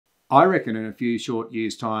I reckon in a few short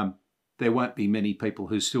years' time, there won't be many people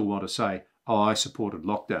who still want to say, oh, I supported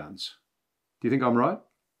lockdowns. Do you think I'm right?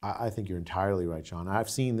 I think you're entirely right, John. I've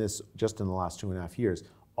seen this just in the last 2.5 years.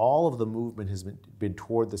 All of the movement has been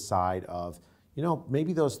toward the side of,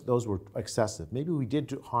 maybe those were excessive. Maybe we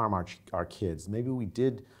did harm our kids. Maybe we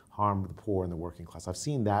did harm the poor and the working class. I've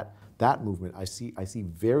seen that movement. I see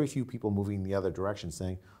very few people moving in the other direction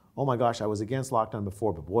saying, oh my gosh, I was against lockdown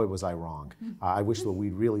before, but boy, was I wrong. I wish that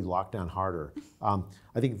we'd really locked down harder.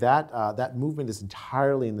 I think that movement is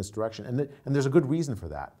entirely in this direction, and there's a good reason for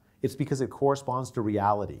that. It's because it corresponds to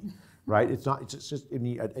reality, right? It's just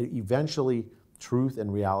eventually truth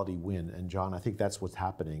and reality win. And John, I think that's what's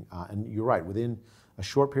happening. And you're right, within a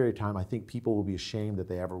short period of time, I think people will be ashamed that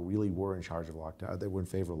they ever really were in charge of lockdown, they were in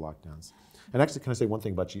favor of lockdowns. And actually, can I say one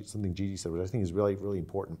thing about something Gigi said, which I think is really, really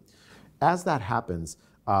important? As that happens,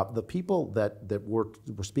 the people that were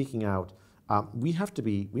speaking out, we have to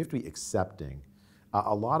be accepting.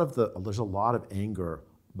 There's a lot of anger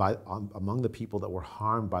among the people that were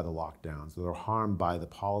harmed by the lockdowns, that were harmed by the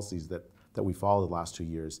policies that we followed the last 2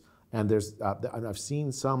 years. And I've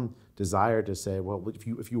seen some desire to say, well,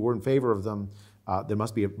 if you were in favor of them, there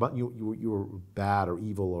must be you were bad or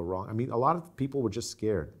evil or wrong. I mean, a lot of people were just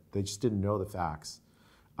scared. They just didn't know the facts.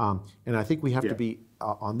 And I think we have to be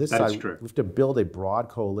on this side. True. We have to build a broad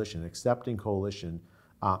coalition, accepting coalition.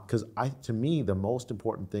 Because to me, the most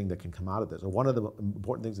important thing that can come out of this, or one of the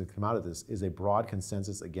important things that can come out of this, is a broad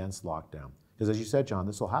consensus against lockdown. Because as you said, John,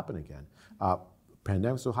 this will happen again.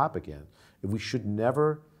 Pandemics will happen again. We should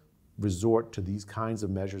never resort to these kinds of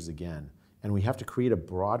measures again. And we have to create a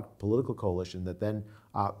broad political coalition that then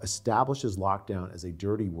establishes lockdown as a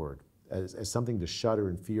dirty word, as something to shudder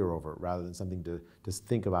and fear over, rather than something to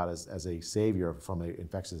think about as a savior from an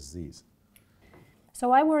infectious disease.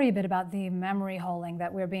 So I worry a bit about the memory holding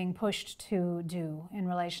that we're being pushed to do in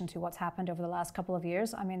relation to what's happened over the last couple of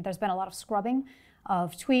years. I mean, there's been a lot of scrubbing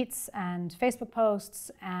of tweets and Facebook posts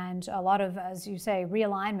and a lot of, as you say,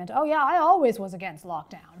 realignment. Oh yeah, I always was against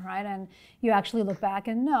lockdown, right? And you actually look back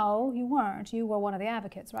and no, you weren't. You were one of the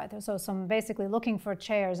advocates, right? So some basically looking for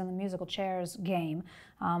chairs in the musical chairs game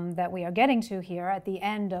that we are getting to here at the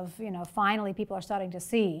end of, finally people are starting to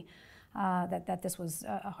see that this was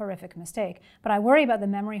a horrific mistake. But I worry about the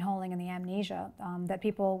memory holding and the amnesia that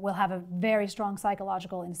people will have a very strong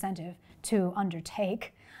psychological incentive to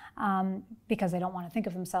undertake because they don't want to think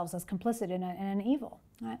of themselves as complicit in an evil.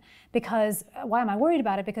 Right? Because why am I worried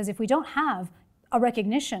about it? Because if we don't have a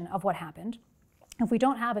recognition of what happened, if we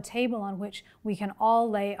don't have a table on which we can all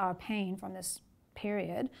lay our pain from this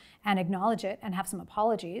period and acknowledge it and have some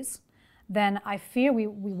apologies, then I fear we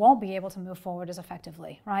won't be able to move forward as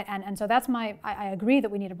effectively, right? And so that's I agree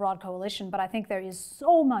that we need a broad coalition, but I think there is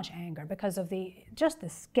so much anger because of just the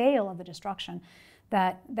scale of the destruction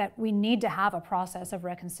that we need to have a process of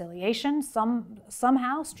reconciliation,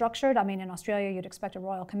 somehow structured. I mean, in Australia, you'd expect a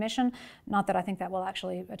royal commission. Not that I think that will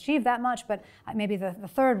actually achieve that much, but maybe the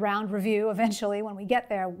third round review eventually, when we get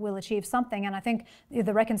there, will achieve something. And I think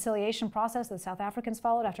the reconciliation process that South Africans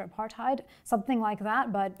followed after apartheid, something like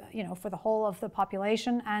that, but for the whole of the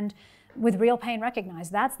population and with real pain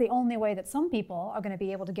recognized. That's the only way that some people are going to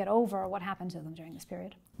be able to get over what happened to them during this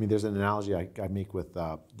period. I mean, there's an analogy I make with,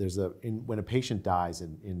 when a patient dies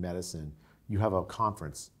in medicine, you have a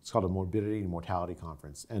conference. It's called a morbidity and mortality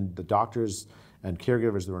conference. And the doctors and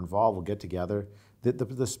caregivers that are involved will get together.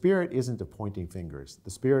 The spirit isn't of pointing fingers.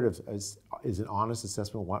 The spirit is an honest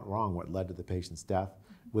assessment of what went wrong, what led to the patient's death,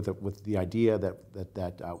 with the idea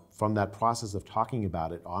that from that process of talking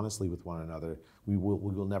about it honestly with one another, we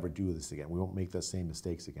will never do this again. We won't make those same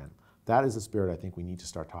mistakes again. That is the spirit I think we need to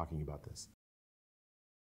start talking about this.